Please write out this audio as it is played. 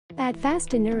At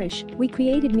Fasta Nourish, we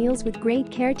created meals with great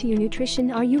care to your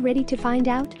nutrition. Are you ready to find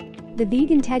out? The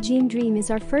vegan tagine dream is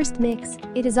our first mix.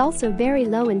 It is also very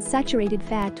low in saturated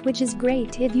fat, which is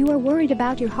great if you are worried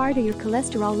about your heart or your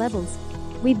cholesterol levels.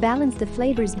 We balance the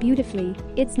flavors beautifully.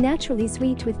 It's naturally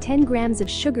sweet with 10 grams of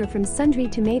sugar from sundry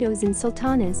tomatoes and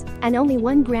sultanas and only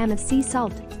 1 gram of sea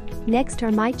salt. Next,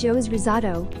 our Might Joe's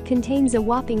risotto contains a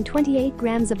whopping 28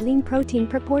 grams of lean protein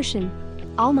per portion,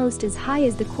 almost as high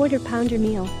as the quarter-pounder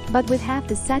meal, but with half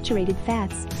the saturated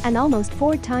fats and almost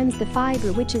 4 times the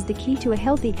fiber, which is the key to a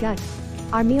healthy gut.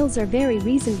 Our meals are very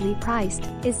reasonably priced,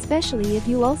 especially if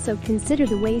you also consider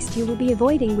the waste you will be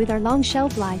avoiding with our long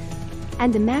shelf life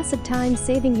and the massive time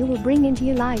saving you will bring into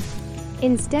your life.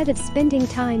 Instead of spending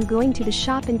time going to the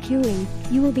shop and queuing,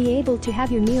 you will be able to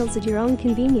have your meals at your own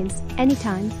convenience,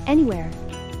 anytime, anywhere.